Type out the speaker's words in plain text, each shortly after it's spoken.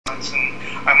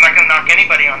knock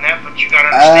anybody on that, but you got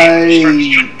to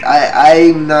understand.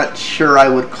 I'm not sure I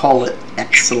would call it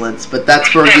excellence, but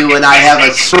that's where you and I have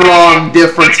a strong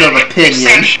difference of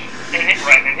opinion.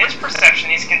 Right, in his perception,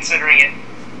 he's considering it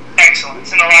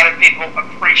excellence, and a lot of people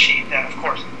appreciate that, of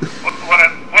course.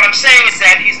 What I'm saying is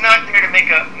that he's not there to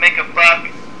make a buck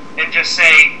and just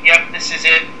say, "Yep, this is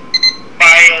it."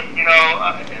 Buy it,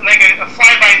 like a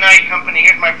fly-by-night company.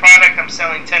 Here's my product. I'm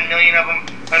selling 10 million of them.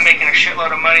 I'm making a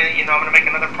shitload of money. I'm going to make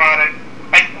another product.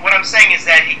 What I'm saying is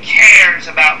that he cares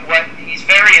about what he's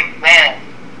very involved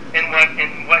in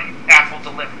what Apple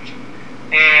delivers.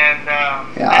 And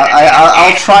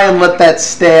I'll try and let that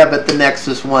stab at the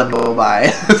Nexus One go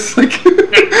by. It's like,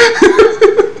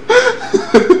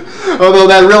 although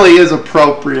that really is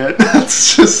appropriate.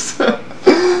 It's just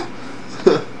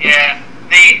yeah.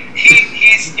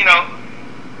 He's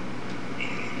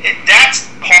that's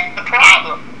part of the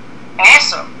problem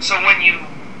also. So when you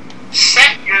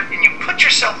and you put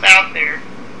yourself out there,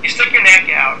 you stick your neck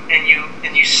out, and you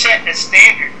set a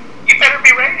standard, you better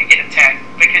be ready to get attacked,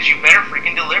 because you better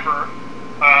freaking deliver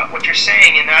what you're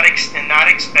saying and not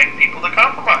expect people to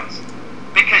compromise,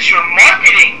 because your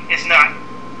marketing is not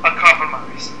a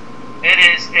compromise. It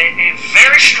is a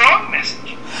very strong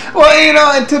message.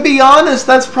 Well, and to be honest,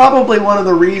 that's probably one of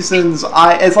the reasons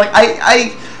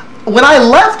when I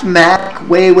left Mac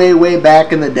way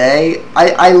back in the day,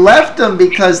 I left them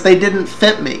because they didn't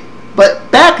fit me. But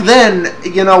back then,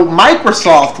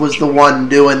 Microsoft was the one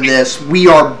doing this. We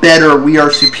are better, we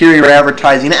are superior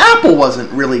advertising. Apple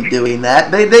wasn't really doing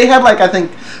that. They had I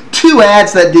think 2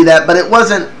 ads that do that, but it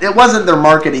wasn't their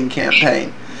marketing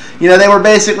campaign. They were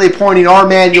basically pointing, our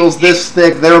manual's this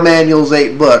thick, their manual's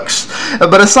 8 books.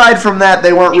 But aside from that,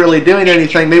 they weren't really doing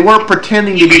anything. They weren't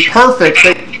pretending to be perfect.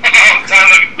 I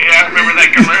remember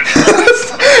that commercial.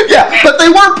 Yeah, but they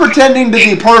weren't pretending to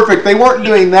be perfect. They weren't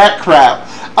doing that crap.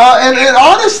 And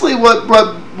honestly,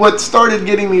 what started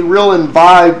getting me real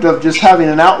imbibed of just having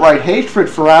an outright hatred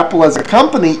for Apple as a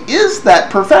company is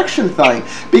that perfection thing.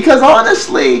 Because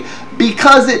honestly,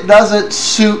 because it doesn't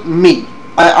suit me.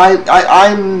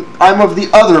 I'm of the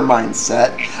other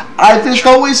mindset. I've just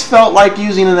always felt like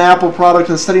using an Apple product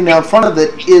and sitting down in front of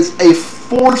it is a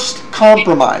forced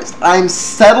compromise. I'm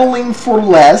settling for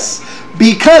less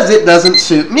because it doesn't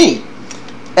suit me.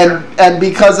 And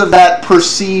because of that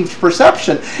perceived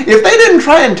perception. If they didn't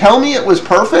try and tell me it was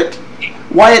perfect,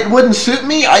 why it wouldn't suit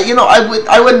me,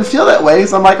 I wouldn't feel that way.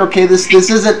 So I'm like, okay, this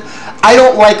isn't, I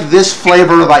don't like this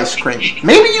flavor of ice cream.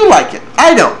 Maybe you like it.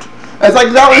 I don't. It's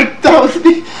like that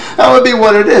would be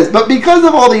what it is. But because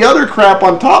of all the other crap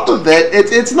on top of it,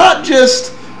 it's not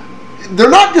just, they're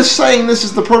not just saying this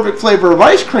is the perfect flavor of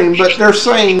ice cream, but they're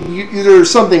saying there's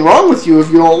something wrong with you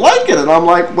if you don't like it. And I'm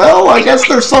like, well, I guess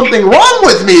there's something wrong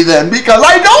with me then, because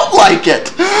I don't like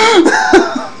it.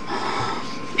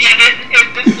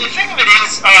 The thing of it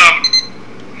is, I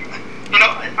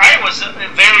was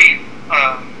very,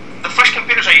 the first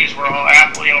computers I used were all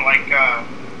Apple,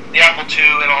 the Apple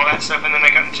II and all that stuff, and then I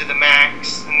got into the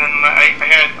Macs, and then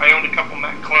I owned a couple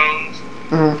Mac clones.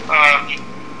 Mm-hmm.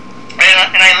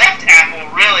 And I left Apple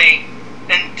really,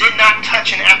 and did not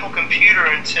touch an Apple computer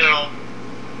until,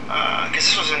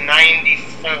 because this was in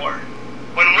 '94.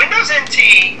 When Windows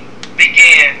NT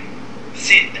began,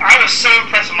 see, I was so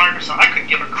impressed with Microsoft, I couldn't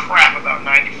give a crap about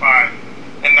 95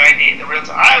 and 98, the real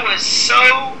time. I was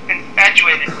so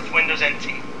infatuated with Windows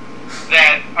NT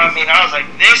that, I was like,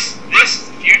 this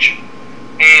is the future.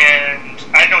 And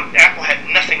Apple had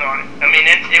nothing on it.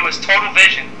 It was total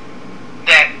vision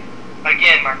that,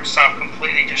 again, Microsoft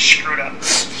completely just screwed up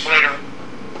later.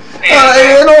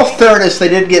 In all fairness, they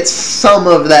did get some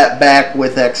of that back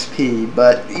with XP,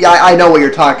 but yeah, I know what you're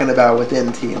talking about with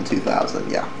NT in 2000,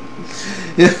 yeah.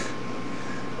 And,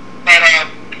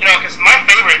 because my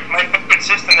favorite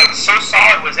system that was so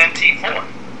solid was NT4.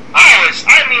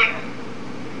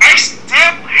 I still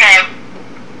have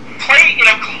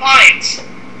clients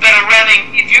that are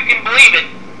running, if you can believe it,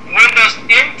 Windows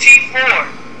NT4.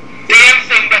 Damn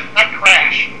thing does not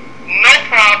crash. No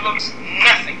problems,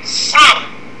 nothing. Solid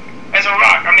as a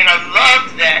rock. I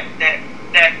loved that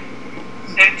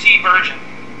NT version.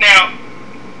 Now,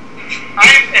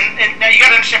 now you got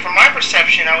to understand, from my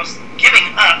perception, I was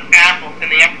giving up Apple in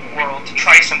the Apple world to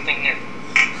try something new.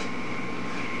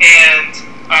 And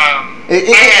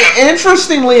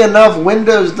interestingly enough,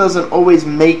 Windows doesn't always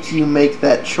make you make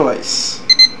that choice.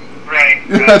 Right.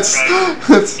 That's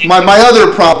my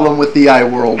other problem with the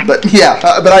iWorld, but yeah,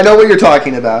 but I know what you're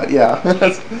talking about. Yeah.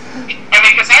 Because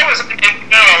I was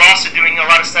also doing a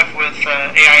lot of stuff with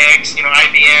AIX,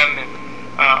 IBM, and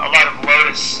a lot of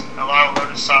Lotus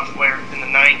software in the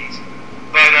 '90s.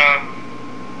 But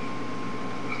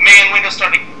man, Windows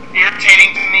started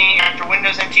irritating to me after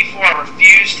Windows NT4. I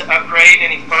refused to upgrade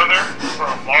any further for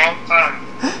a long time.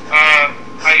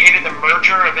 I hated the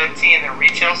merger of NT and the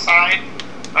retail side,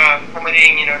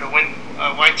 implementing, the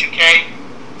Y2K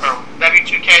or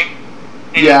W2K.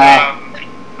 And, Yeah.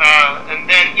 And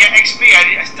then XP.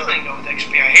 I still didn't go with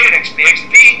XP. I hated XP.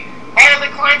 XP. All of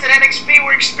the clients that had XP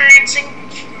were experiencing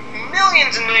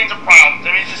millions and millions of problems.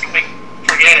 I mean, just like,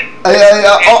 forget it.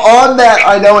 On that,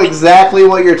 I know exactly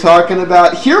what you're talking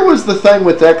about. Here was the thing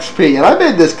with XP, and I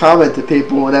made this comment to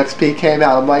people when XP came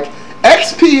out. I'm like,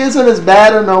 XP isn't as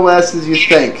bad an OS as you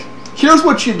think. Here's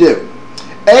what you do.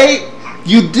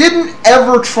 You didn't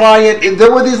ever try it.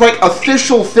 There were these like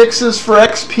official fixes for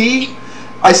XP.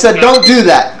 I said, don't do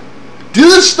that. Do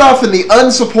this stuff in the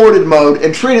unsupported mode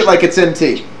and treat it like it's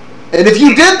NT. And if you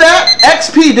did that,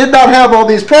 XP did not have all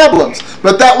these problems.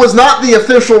 But that was not the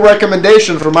official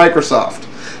recommendation for Microsoft.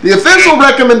 The official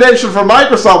recommendation for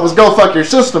Microsoft was go fuck your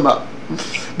system up.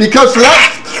 Because for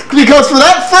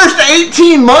that first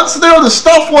 18 months there, the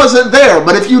stuff wasn't there.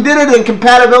 But if you did it in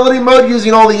compatibility mode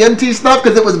using all the NT stuff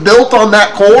because it was built on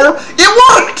that core, it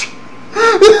worked!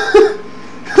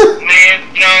 Man,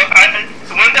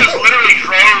 Windows literally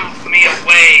drove me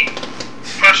away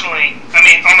personally. I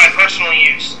mean, on my personal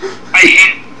use. I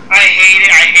hated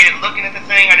it. I hated looking at the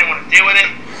thing. I didn't want to deal with it.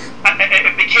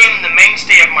 It became the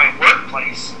mainstay of my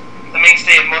workplace, the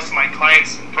mainstay of most of my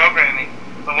clients in programming.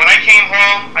 But when I came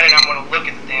home, I did not want to look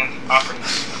at the damn operating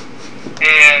system.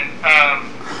 And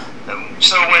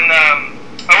so when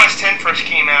OS 10 first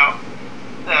came out,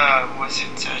 was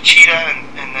it Cheetah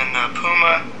and then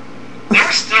Puma? There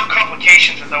were still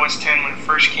complications with OS 10 when it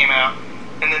first came out,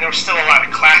 and then there was still a lot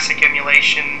of classic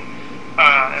emulation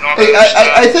and all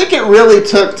that. I think it really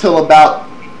took till about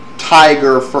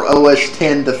Tiger for OS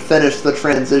 10 to finish the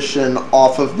transition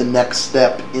off of the next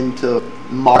step into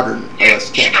modern OS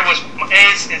 10.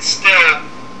 It's still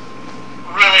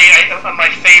really my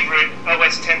favorite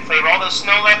OS 10 flavor. Although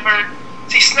Snow Leopard,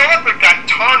 Snow Leopard got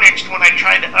tarnished when I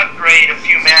tried to upgrade a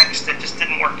few Macs that just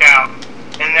didn't work out.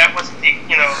 And that was the,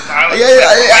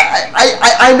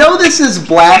 I know this is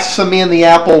blasphemy in the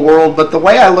Apple world, but the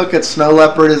way I look at Snow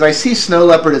Leopard is I see Snow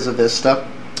Leopard as a Vista.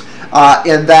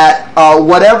 In that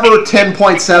whatever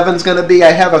 10.7 is going to be,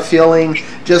 I have a feeling,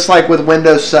 just like with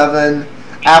Windows 7,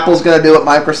 Apple's going to do what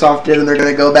Microsoft did, and they're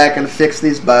going to go back and fix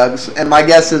these bugs. And my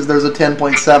guess is there's a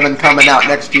 10.7 coming out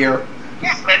next year.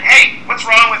 Yeah, but hey, what's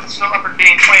wrong with the Snow Leopard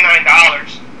being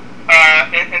 $29?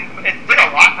 And it did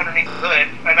a lot underneath the hood,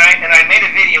 and I made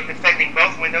a video defending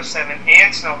both Windows 7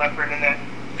 and Snow Leopard, and that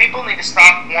people need to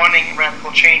stop wanting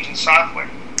radical change in software.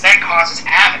 That causes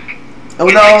havoc. Oh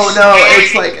no!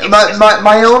 It's like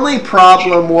my only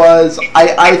problem was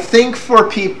I think for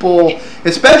people,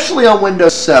 especially on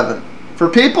Windows 7, for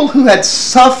people who had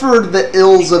suffered the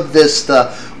ills of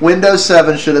Vista, Windows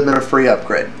 7 should have been a free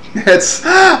upgrade. It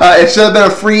should have been a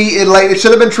free. It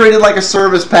should have been treated like a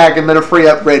service pack and been a free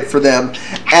upgrade for them.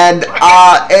 And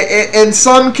in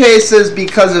some cases,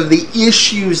 because of the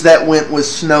issues that went with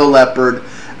Snow Leopard,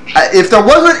 if there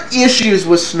wasn't issues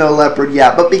with Snow Leopard,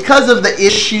 yeah, but because of the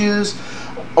issues,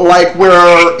 like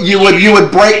where you would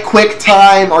break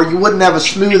QuickTime, or you wouldn't have a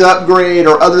smooth upgrade,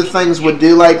 or other things would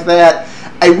do like that,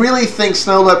 I really think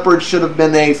Snow Leopard should have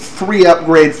been a free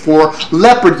upgrade for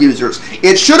Leopard users.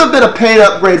 It should have been a paid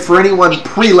upgrade for anyone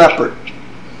pre-Leopard.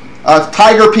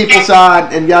 Tiger people saw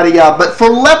it and yada yada. But for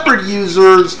Leopard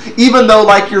users, even though,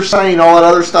 like you're saying, all that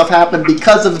other stuff happened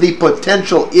because of the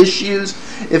potential issues,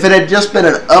 if it had just been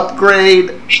an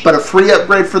upgrade, but a free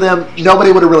upgrade for them,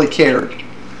 nobody would have really cared.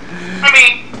 I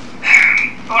mean,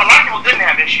 a lot of people didn't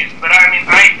have issues, but I mean,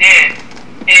 I did.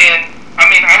 And I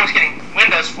mean, I was getting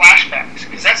Windows flashbacks,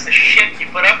 because that's the shit you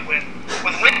put up with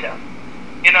Windows.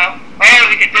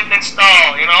 Oh, it didn't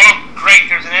install. Oh, great,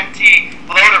 there's an NT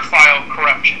loader file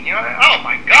corruption. Oh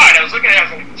my God, I was looking at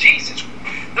it, I was like, Jesus,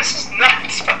 this is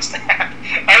not supposed to happen.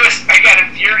 I got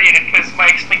infuriated because my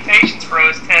expectations for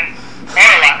OS 10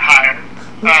 are a lot higher,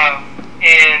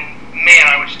 and man,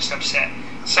 I was just upset.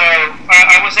 So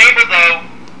I was able, though,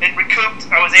 it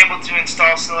recouped. I was able to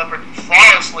install Snow Leopard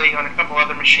flawlessly on a couple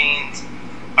other machines.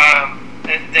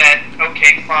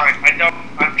 Okay, fine.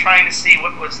 I'm trying to see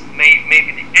what was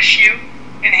maybe the issue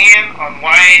in hand on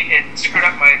why it screwed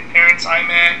up my parents'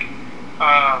 iMac,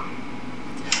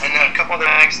 and then a couple other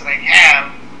Macs that I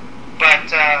have.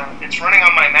 But it's running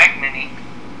on my Mac Mini,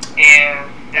 and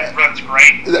it runs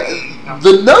great.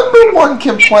 The number one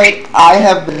complaint I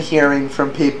have been hearing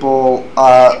from people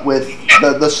with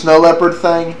the Snow Leopard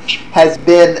thing has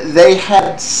been they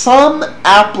had some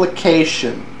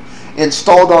application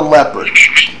installed on Leopard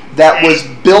that was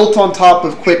built on top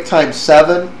of QuickTime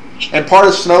 7, And part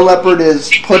of Snow Leopard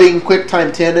is putting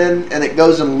QuickTime 10 in, and it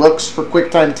goes and looks for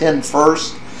QuickTime 10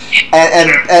 first.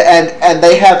 And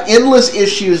they have endless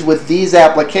issues with these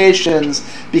applications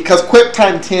because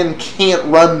QuickTime 10 can't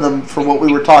run them for what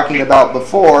we were talking about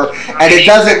before, and it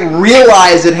doesn't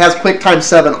realize it has QuickTime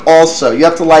 7 also. You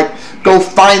have to like go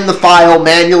find the file,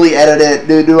 manually edit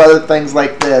it, do other things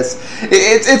like this.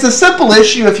 It's a simple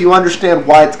issue if you understand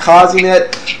why it's causing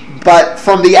it, but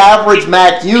from the average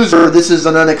Mac user, this is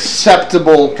an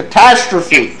unacceptable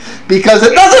catastrophe because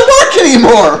it doesn't work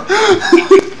anymore.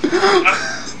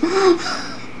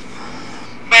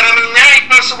 But I mean, now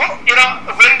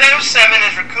Windows 7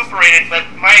 is recuperated, but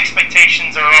my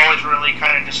expectations are always really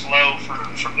kind of just low for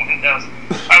Windows.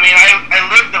 I mean, I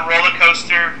lived the roller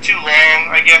coaster too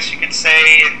long, I guess you could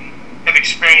say, and have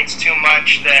experienced too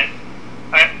much that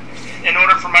in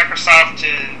order for Microsoft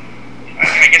to,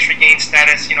 I guess, regain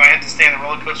status, I have to stay on the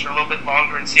roller coaster a little bit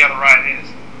longer and see how the ride is.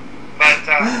 But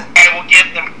I will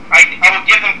give them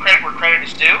credit where credit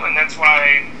is due, and that's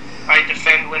why I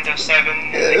defend Windows 7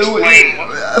 and explain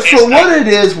for what it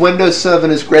is. Windows 7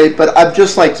 is great, but I'm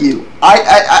just like you.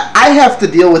 I have to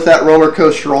deal with that roller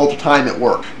coaster all the time at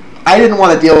work. I didn't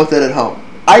want to deal with it at home.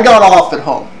 I got off at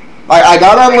home. I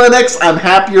got on Linux. I'm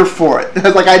happier for it.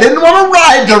 It's like I didn't want to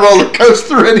ride the roller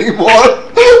coaster anymore.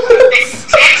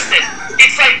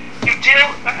 It's like you deal.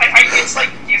 It's like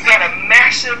you've got a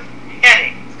massive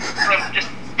headache from just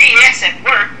BS at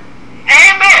work.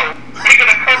 And no, you're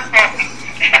gonna come home.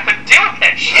 Have to deal with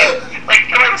that shit. Like,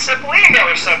 give it a simple email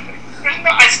or something.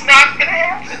 It's not gonna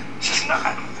happen. It's just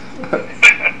not.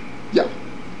 Yeah.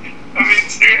 I mean,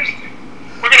 seriously.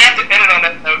 We're gonna have to edit on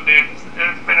that note, dude. It's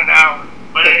been an hour.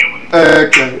 But anyway.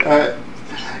 Okay.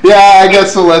 Yeah, I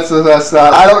guess so. That's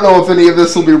that. I don't know if any of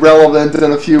this will be relevant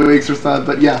in a few weeks or something,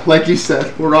 but yeah, like you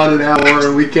said, we're on an hour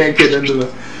and we can't get into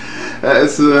the.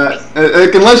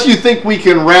 Unless you think we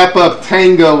can wrap up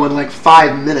Tango in like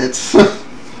 5 minutes.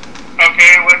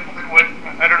 Okay, what,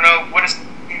 I don't know,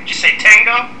 did you say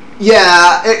Tango?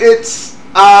 Yeah, it's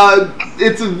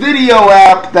a video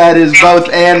app that is both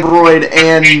Android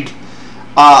and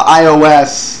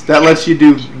iOS that lets you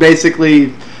do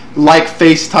basically like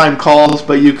FaceTime calls,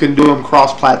 but you can do them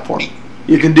cross-platform.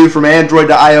 You can do from Android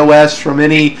to iOS,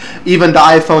 even to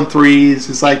iPhone 3s.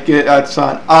 It's like, it's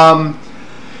on.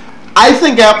 I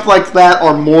think apps like that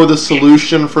are more the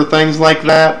solution for things like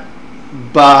that,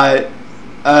 but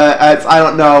I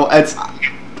don't know.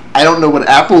 I don't know what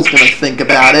Apple's going to think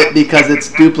about it because it's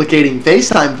duplicating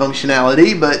FaceTime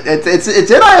functionality, but it's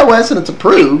in iOS and it's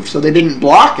approved, so they didn't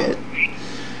block it.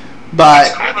 But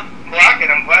it's cool to block it.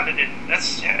 I'm glad they didn't.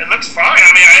 It looks fine.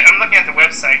 I mean, I'm looking at the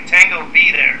website. Tango will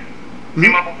be there. Free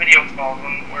mobile video calls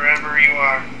wherever you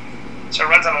are. So it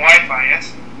runs on Wi-Fi,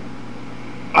 yes?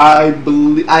 I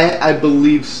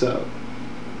believe so.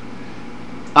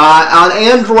 On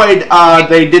Android,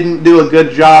 they didn't do a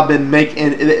good job in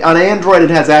making. On Android, it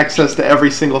has access to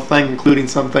every single thing, including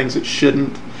some things it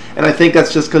shouldn't. And I think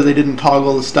that's just because they didn't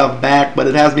toggle the stuff back. But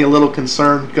it has me a little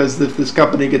concerned because if this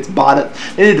company gets bought,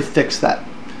 they need to fix that.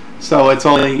 So it's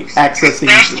only accessing.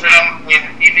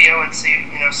 EVO and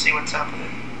see what's up with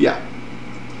it. Yeah.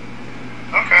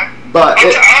 Okay. But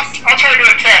I'll try to do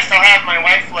a test. I'll have my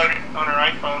wife load it on her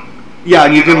iPhone. Yeah,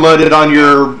 and you can load it on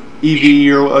your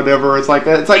EV or whatever. It's like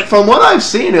from what I've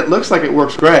seen, it looks like it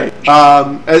works great.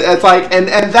 It's like, and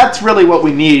that's really what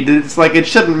we need. It's like it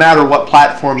shouldn't matter what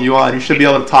platform you're on. You should be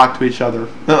able to talk to each other.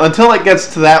 Until it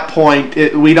gets to that point,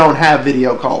 we don't have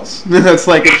video calls. It's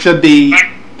like it should be.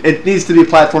 It needs to be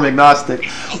platform agnostic.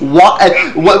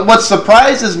 What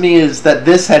surprises me is that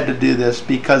this had to do this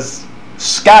because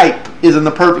Skype is in the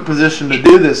perfect position to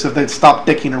do this if they'd stop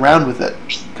dicking around with it.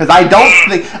 Because I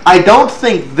don't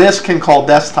think this can call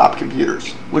desktop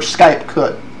computers, which Skype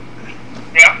could.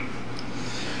 Yeah.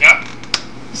 Yeah.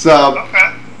 So.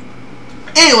 Okay.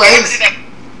 Anyways.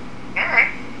 All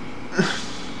right.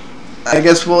 I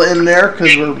guess we'll end there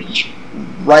because we're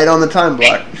right on the time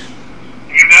block.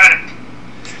 You got it.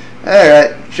 All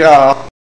right, ciao.